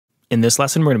In this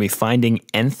lesson, we're going to be finding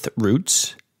nth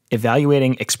roots,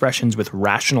 evaluating expressions with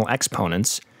rational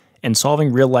exponents, and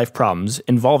solving real-life problems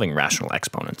involving rational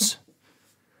exponents.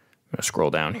 I'm going to scroll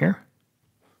down here.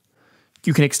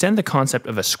 You can extend the concept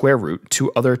of a square root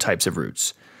to other types of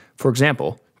roots. For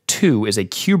example, 2 is a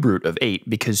cube root of 8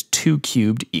 because 2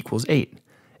 cubed equals 8.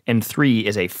 And 3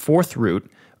 is a fourth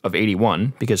root of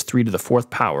 81 because 3 to the fourth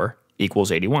power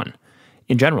equals 81.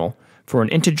 In general, for an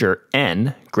integer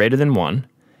n greater than 1,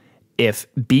 if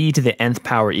b to the nth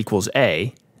power equals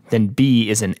a, then b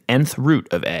is an nth root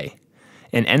of a.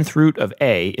 An nth root of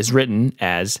a is written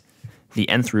as the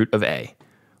nth root of a,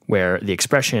 where the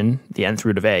expression, the nth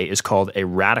root of a, is called a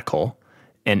radical,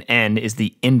 and n is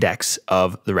the index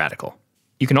of the radical.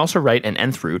 You can also write an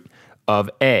nth root of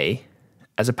a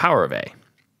as a power of a.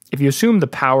 If you assume the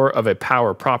power of a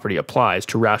power property applies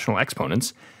to rational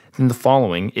exponents, then the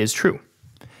following is true.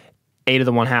 A to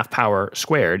the 1/2 power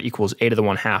squared equals a to the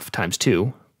 1/2 times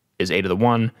 2 is a to the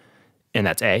 1, and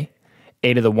that's a.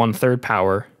 A to the 1/3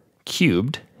 power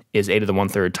cubed is a to the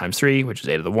 1/3 times 3, which is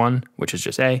a to the 1, which is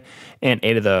just a. And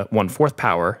a to the 1/4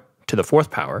 power to the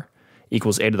 4th power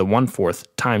equals a to the 1/4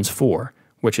 times 4,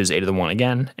 which is a to the 1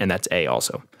 again, and that's a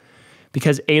also.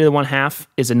 Because a to the 1/2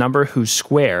 is a number whose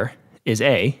square is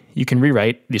a, you can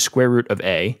rewrite the square root of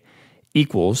a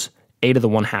equals a to the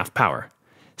 1/2 power.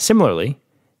 Similarly,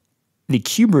 the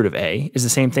cube root of a is the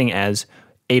same thing as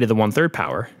a to the 1/3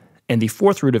 power, and the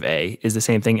fourth root of a is the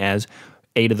same thing as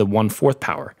a to the 1/4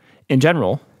 power. In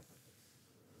general,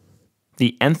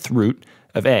 the nth root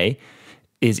of a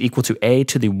is equal to a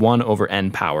to the 1 over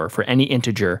n power for any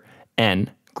integer n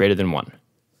greater than 1.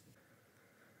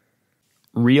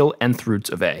 Real nth roots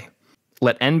of a.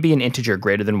 Let n be an integer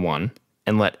greater than 1,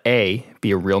 and let a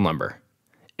be a real number.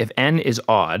 If n is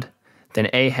odd, then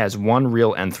a has one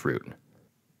real nth root.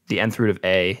 The nth root of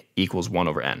a equals 1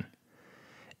 over n.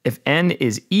 If n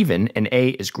is even and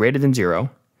a is greater than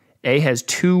 0, a has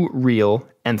two real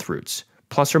nth roots,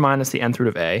 plus or minus the nth root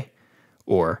of a,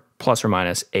 or plus or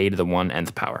minus a to the 1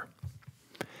 nth power.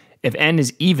 If n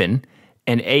is even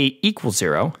and a equals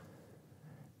 0,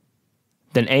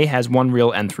 then a has one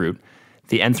real nth root,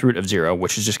 the nth root of 0,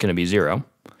 which is just going to be 0.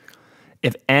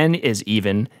 If n is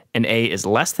even and a is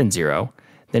less than 0,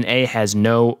 then a has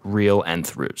no real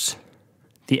nth roots.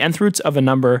 The nth roots of a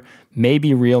number may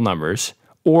be real numbers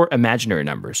or imaginary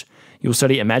numbers. You will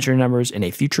study imaginary numbers in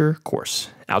a future course,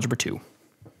 Algebra 2.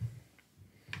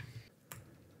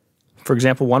 For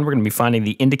example 1, we're going to be finding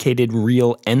the indicated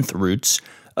real nth roots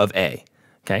of a.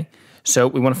 Okay, so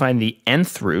we want to find the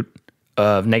nth root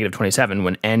of negative 27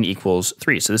 when n equals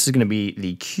 3. So this is going to be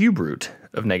the cube root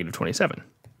of negative 27.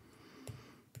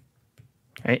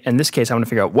 Okay, in this case, I want to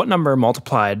figure out what number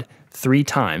multiplied 3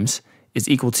 times is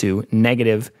equal to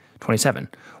negative 27.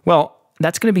 Well,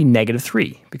 that's going to be negative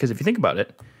 3, because if you think about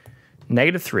it,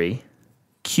 negative 3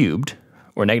 cubed,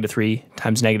 or negative 3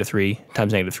 times negative 3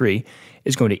 times negative 3,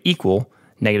 is going to equal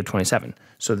negative 27.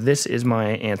 So this is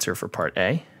my answer for part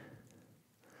A.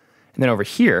 And then over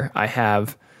here, I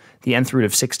have the nth root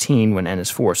of 16 when n is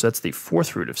 4, so that's the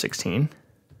fourth root of 16.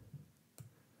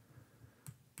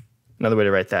 Another way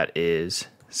to write that is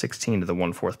 16 to the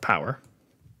 1/4 power.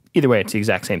 Either way, it's the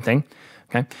exact same thing.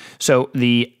 Okay, so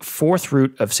the fourth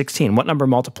root of 16, what number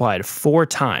multiplied 4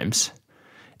 times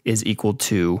is equal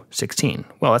to 16?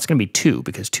 Well, that's going to be 2,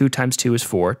 because 2 times 2 is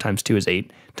 4, times 2 is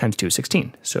 8, times 2 is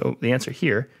 16. So the answer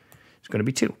here is going to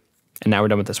be 2. And now we're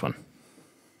done with this one.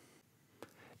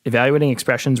 Evaluating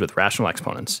expressions with rational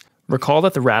exponents. Recall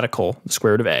that the radical, the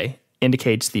square root of a,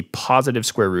 indicates the positive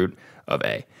square root of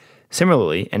a.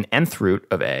 Similarly, an nth root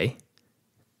of a,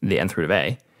 the nth root of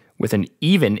a, with an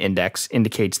even index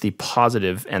indicates the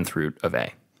positive nth root of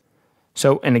a.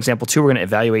 So in example 2, we're going to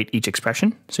evaluate each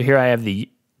expression. So here I have the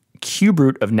cube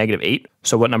root of negative 8.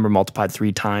 So what number multiplied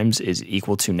 3 times is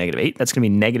equal to negative 8? That's going to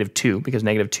be negative 2, because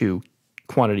negative 2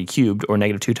 quantity cubed, or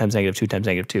negative 2 times negative 2 times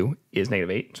negative 2 is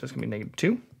negative 8. So it's going to be negative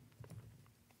 2.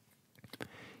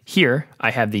 Here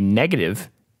I have the negative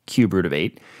cube root of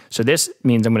 8. So this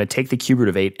means I'm going to take the cube root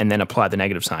of 8 and then apply the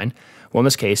negative sign. Well, in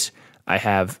this case, I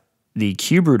have the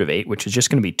cube root of 8, which is just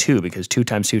going to be 2, because 2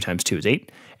 times 2 times 2 is 8.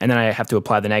 And then I have to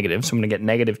apply the negative, so I'm going to get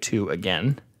negative 2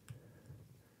 again.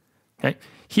 Okay.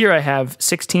 Here I have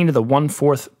 16 to the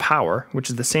 1/4 power, which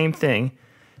is the same thing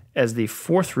as the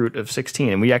fourth root of 16.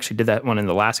 And we actually did that one in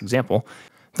the last example.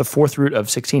 The fourth root of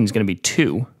 16 is going to be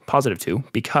 2, positive 2,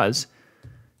 because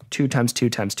 2 times 2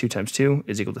 times 2 times 2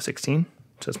 is equal to 16.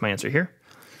 So that's my answer here.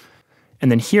 And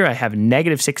then here I have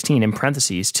negative 16 in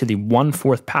parentheses to the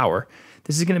 1/4 power.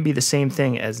 This is going to be the same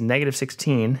thing as negative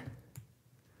 16,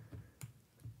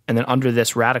 and then under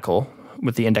this radical,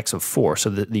 with the index of 4, so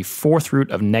the fourth root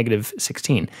of negative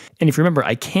 16. And if you remember,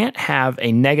 I can't have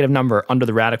a negative number under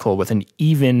the radical with an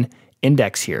even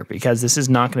index here because this is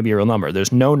not going to be a real number.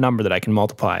 There's no number that I can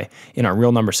multiply in our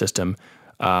real number system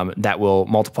that will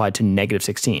multiply to negative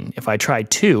 16. If I try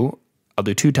 2, I'll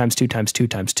do 2 times 2 times 2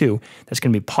 times 2. That's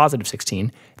going to be positive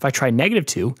 16. If I try negative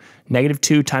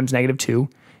 2 times negative 2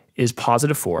 is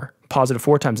positive 4. Positive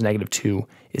 4 times negative 2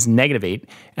 is negative 8.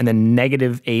 And then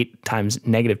negative 8 times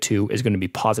negative 2 is going to be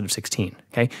positive 16.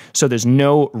 Okay? So there's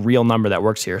no real number that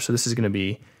works here. So this is going to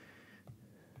be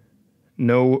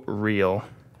no real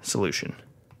solution.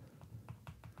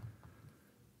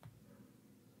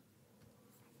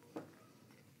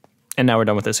 And now we're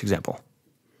done with this example.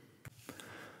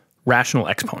 Rational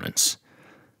exponents.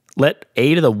 Let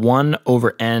a to the 1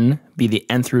 over n be the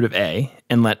nth root of a,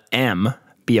 and let m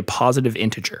be a positive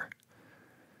integer.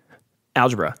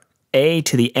 Algebra. A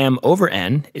to the m over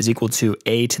n is equal to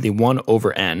a to the 1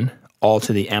 over n, all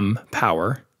to the m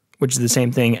power, which is the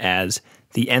same thing as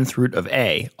the nth root of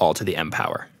a, all to the m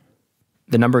power.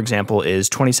 The number example is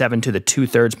 27 to the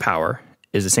 2/3 power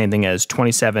is the same thing as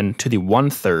 27 to the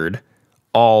 1/3,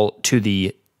 all to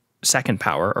the second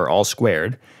power, or all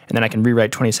squared, and then I can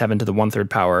rewrite 27 to the 1/3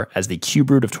 power as the cube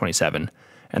root of 27,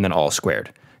 and then all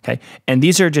squared. Okay, and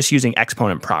these are just using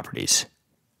exponent properties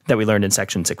that we learned in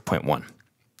section 6.1.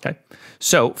 Okay,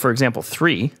 so for example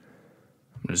 3,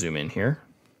 I'm going to zoom in here.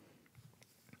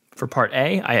 For part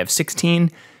A, I have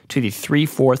 16 to the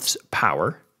 3/4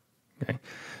 power. Okay,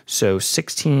 so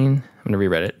 16, I'm going to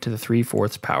rewrite it to the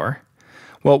 3/4 power.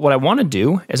 Well, what I want to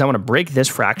do is I want to break this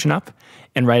fraction up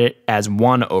and write it as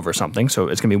 1 over something. So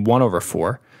it's going to be 1 over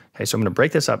 4. Okay, so I'm going to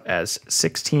break this up as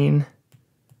 16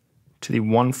 to the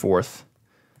 1/4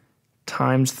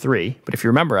 times 3. But if you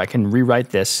remember, I can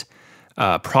rewrite this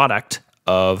product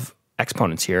of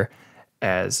exponents here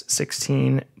as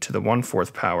 16 to the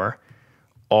 1/4 power,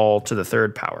 all to the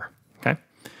 3rd power. Okay,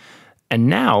 and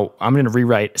now I'm going to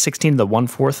rewrite 16 to the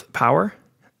 1/4 power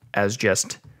as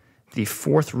just the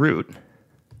 4th root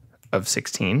of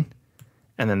 16,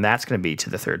 and then that's going to be to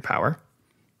the 3rd power.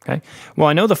 Okay. Well,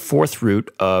 I know the 4th root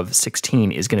of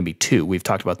 16 is going to be 2. We've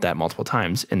talked about that multiple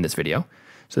times in this video.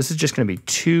 So this is just going to be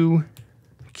 2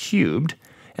 cubed,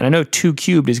 and I know 2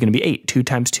 cubed is going to be 8. 2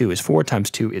 times 2 is 4 times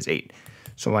 2 is 8.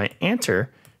 So my answer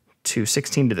to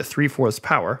 16 to the 3/4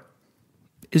 power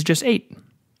is just 8.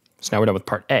 So now we're done with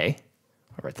part A.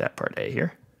 I'll write that part A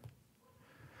here.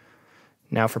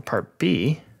 Now for part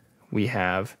B, we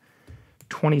have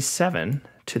 27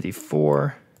 to the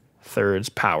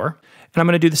 4/3 power. And I'm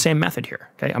going to do the same method here.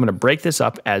 Okay, I'm going to break this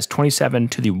up as 27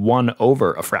 to the 1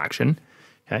 over a fraction.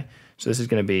 Okay, so this is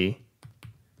going to be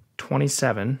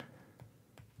 27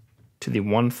 to the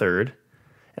 1/3.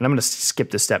 And I'm going to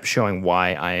skip this step showing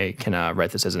why I can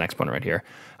write this as an exponent right here.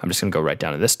 I'm just going to go right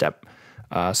down to this step.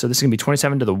 So this is going to be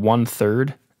 27 to the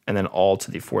 1/3 and then all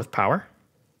to the 4th power.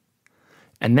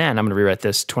 And then I'm going to rewrite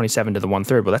this 27 to the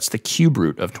 1/3. Well, that's the cube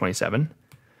root of 27.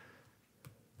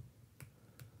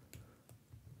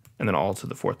 And then all to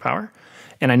the 4th power.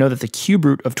 And I know that the cube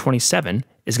root of 27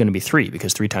 is going to be 3,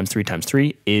 because 3 times 3 times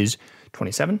 3 is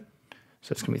 27.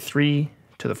 So it's going to be 3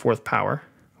 to the 4th power.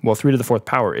 Well, 3 to the 4th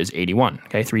power is 81.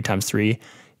 Okay, 3 times 3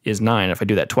 is 9. If I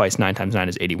do that twice, 9 times 9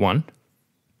 is 81.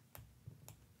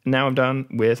 Now I'm done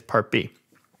with part B.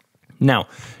 Now,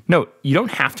 note, you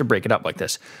don't have to break it up like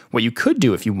this. What you could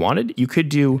do if you wanted, you could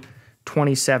do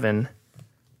 27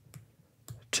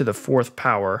 to the 4th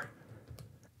power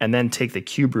and then take the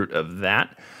cube root of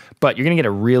that. But you're going to get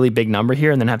a really big number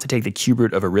here and then have to take the cube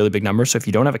root of a really big number. So if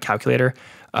you don't have a calculator,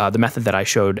 the method that I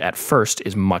showed at first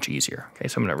is much easier. Okay,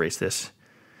 so I'm going to erase this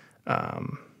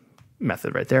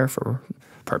method right there for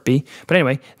part B. But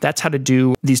anyway, that's how to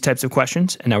do these types of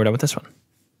questions. And now we're done with this one.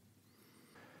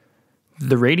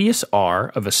 The radius r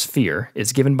of a sphere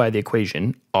is given by the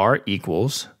equation r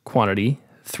equals quantity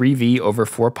 3v over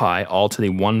 4 pi all to the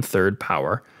 1/3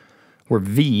 power, where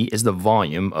v is the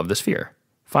volume of the sphere.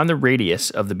 Find the radius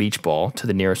of the beach ball to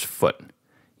the nearest foot.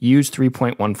 Use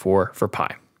 3.14 for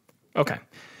pi. Okay,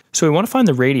 so we want to find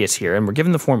the radius here, and we're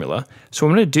given the formula. So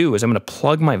what I'm going to do is I'm going to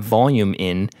plug my volume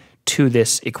in to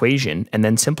this equation and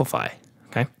then simplify.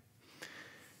 Okay,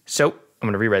 so I'm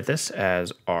going to rewrite this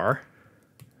as r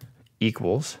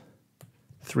equals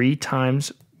 3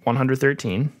 times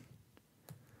 113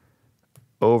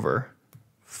 over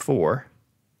 4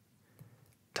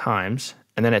 times,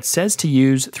 and then it says to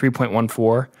use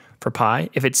 3.14 for pi.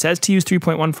 If it says to use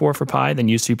 3.14 for pi, then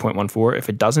use 3.14. If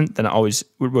it doesn't, then I always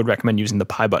would recommend using the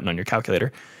pi button on your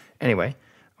calculator. Anyway,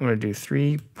 I'm going to do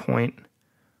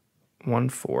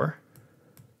 3.14.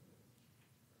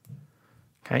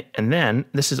 Okay, Okay, and then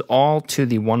this is all to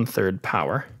the 1/3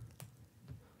 power.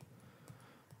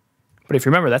 But if you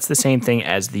remember, that's the same thing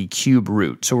as the cube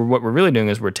root. So what we're really doing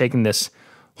is we're taking this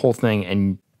whole thing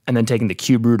and then taking the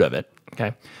cube root of it,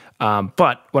 okay?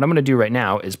 But what I'm going to do right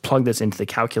now is plug this into the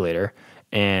calculator,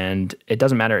 and it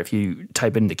doesn't matter if you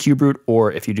type in the cube root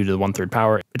or if you do to the 1/3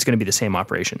 power, it's going to be the same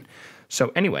operation.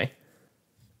 So anyway,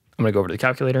 I'm going to go over to the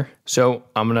calculator. So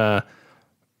I'm going to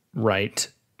write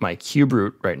my cube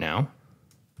root right now.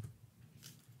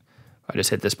 I just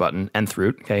hit this button, nth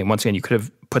root. Okay, and once again, you could have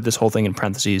put this whole thing in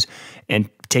parentheses and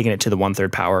taken it to the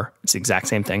 1/3 power. It's the exact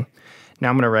same thing. Now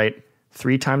I'm going to write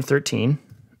 3 times 13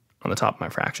 on the top of my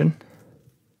fraction.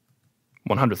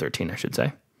 113, I should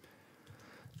say.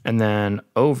 And then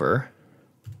over,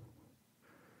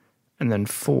 and then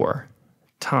 4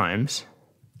 times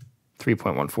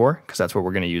 3.14, because that's what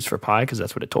we're going to use for pi, because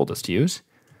that's what it told us to use.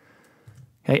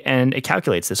 Okay, and it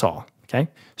calculates this all. Okay,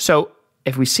 so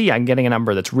if we see I'm getting a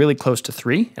number that's really close to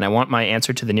 3, and I want my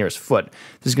answer to the nearest foot,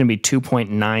 this is going to be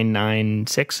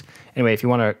 2.996. Anyway, if you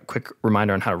want a quick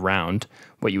reminder on how to round,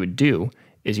 what you would do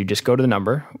is you just go to the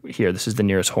number. Here, this is the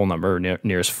nearest whole number, or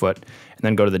nearest foot, and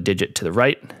then go to the digit to the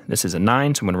right. This is a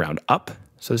 9, so I'm going to round up.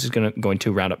 So this is going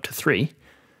to round up to 3.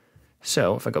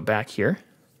 So if I go back here,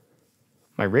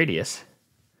 my radius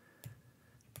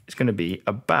is going to be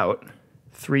about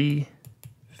 3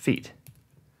 feet.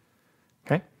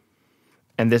 Okay?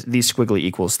 And these squiggly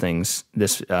equals things,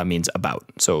 this means about.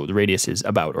 So the radius is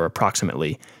about, or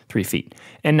approximately 3 feet.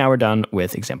 And now we're done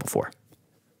with example 4.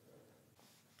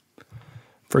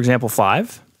 For example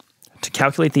 5, to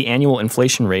calculate the annual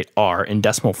inflation rate R in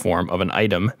decimal form of an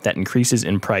item that increases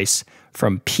in price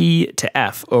from P to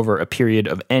F over a period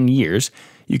of n years,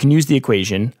 you can use the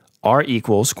equation R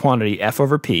equals quantity F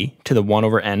over P to the 1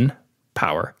 over n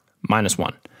power minus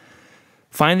 1.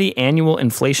 Find the annual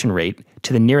inflation rate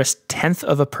to the nearest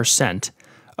 0.1%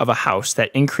 of a house that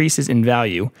increases in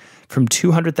value from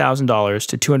 $200,000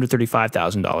 to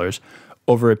 $235,000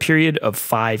 over a period of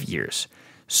 5 years.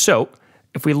 So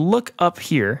if we look up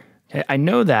here, okay, I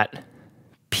know that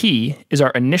P is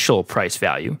our initial price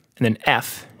value, and then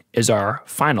F is our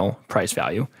final price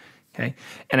value. Okay,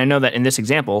 and I know that in this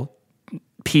example,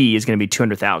 P is going to be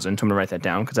 200,000, so I'm going to write that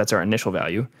down because that's our initial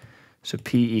value. So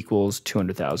P equals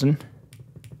 200,000.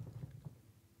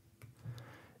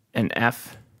 And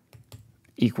F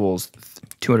equals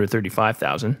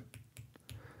 $235,000.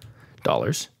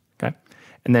 Okay,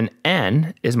 and then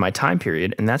N is my time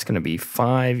period, and that's going to be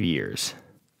 5 years.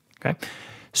 Okay,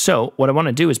 so what I want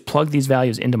to do is plug these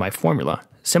values into my formula,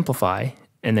 simplify,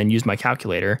 and then use my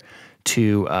calculator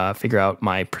to figure out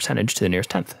my percentage to the nearest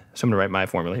tenth. So I'm going to write my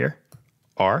formula here.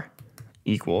 R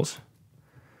equals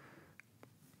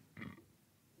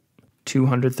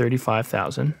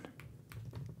 235,000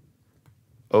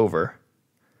 over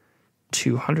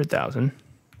 200,000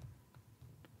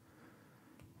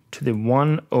 to the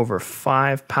 1 over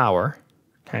 5 power,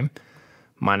 okay,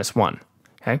 minus 1.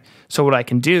 Okay, so what I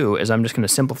can do is I'm just going to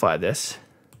simplify this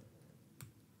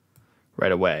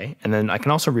right away, and then I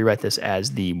can also rewrite this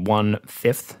as the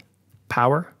 1/5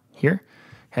 power here.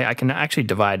 Okay, I can actually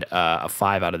divide a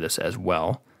 5 out of this as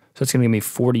well. So it's going to give me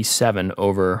 47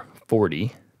 over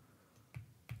 40.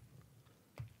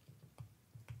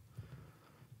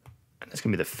 And it's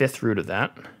going to be the 5th root of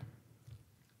that,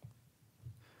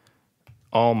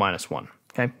 all minus 1.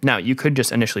 Okay, now you could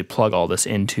just initially plug all this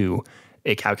into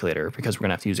a calculator because we're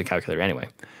going to have to use a calculator anyway.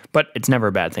 But it's never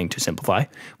a bad thing to simplify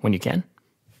when you can.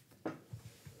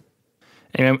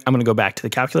 Anyway, I'm going to go back to the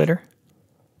calculator.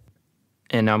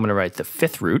 And now I'm going to write the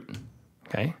 5th root.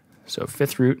 Okay, so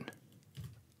 5th root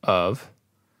of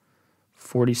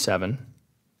 47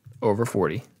 over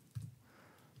 40.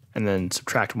 And then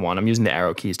subtract 1. I'm using the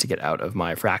arrow keys to get out of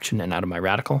my fraction and out of my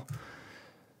radical.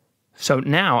 So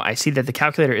now I see that the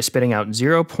calculator is spitting out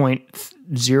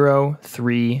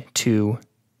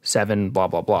 0.0327 blah,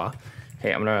 blah, blah.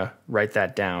 Okay, I'm going to write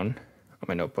that down on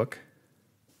my notebook.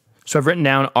 So I've written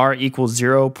down R equals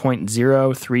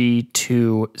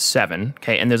 0.0327.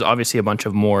 Okay, and there's obviously a bunch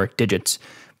of more digits.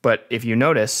 But if you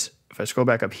notice, if I scroll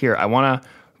back up here, I want to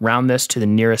round this to the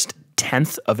nearest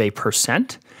 1/10 of a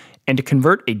percent. And to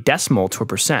convert a decimal to a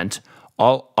percent,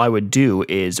 all I would do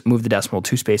is move the decimal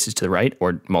 2 spaces to the right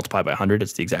or multiply by 100.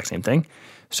 It's the exact same thing.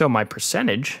 So my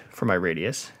percentage for my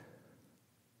radius,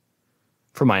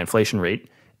 for my inflation rate,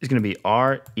 is going to be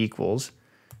R equals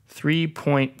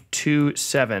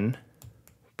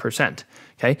 3.27%.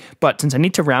 Okay, but since I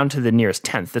need to round to the nearest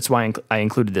 1/10, that's why I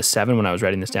included this 7 when I was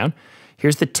writing this down.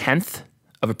 Here's the 1/10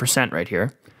 of a percent right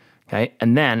here. Okay,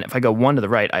 and then if I go 1 to the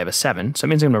right, I have a 7. So it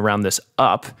means I'm going to round this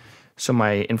up. So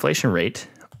my inflation rate,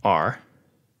 R,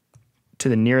 to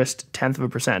the nearest tenth of a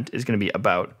percent is going to be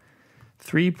about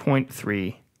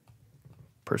 3.3%.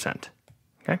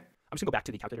 Okay? I'm just going to go back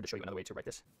to the calculator to show you another way to write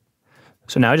this.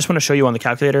 So now I just want to show you on the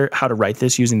calculator how to write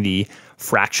this using the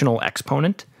fractional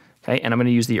exponent. Okay, and I'm going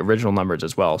to use the original numbers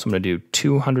as well. So I'm going to do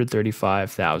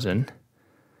 235,000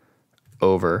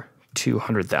 over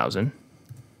 200,000.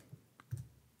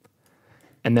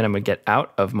 And then I'm going to get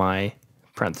out of my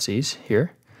parentheses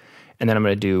here. And then I'm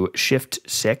going to do shift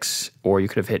 6, or you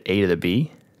could have hit A to the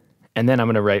B. And then I'm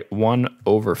going to write 1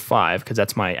 over 5, because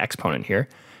that's my exponent here.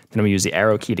 Then I'm going to use the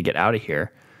arrow key to get out of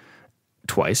here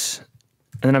twice.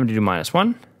 And then I'm going to do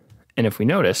 -1. And if we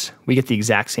notice, we get the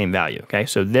exact same value. Okay,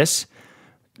 so this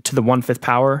to the 1/5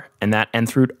 power and that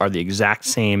nth root are the exact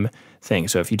same thing.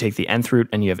 So if you take the nth root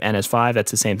and you have n as 5,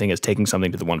 that's the same thing as taking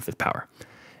something to the 1/5 power.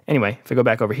 Anyway, if I go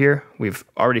back over here, we've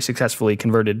already successfully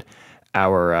converted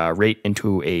our rate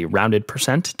into a rounded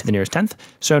percent to the nearest tenth.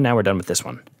 So now we're done with this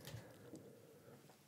one.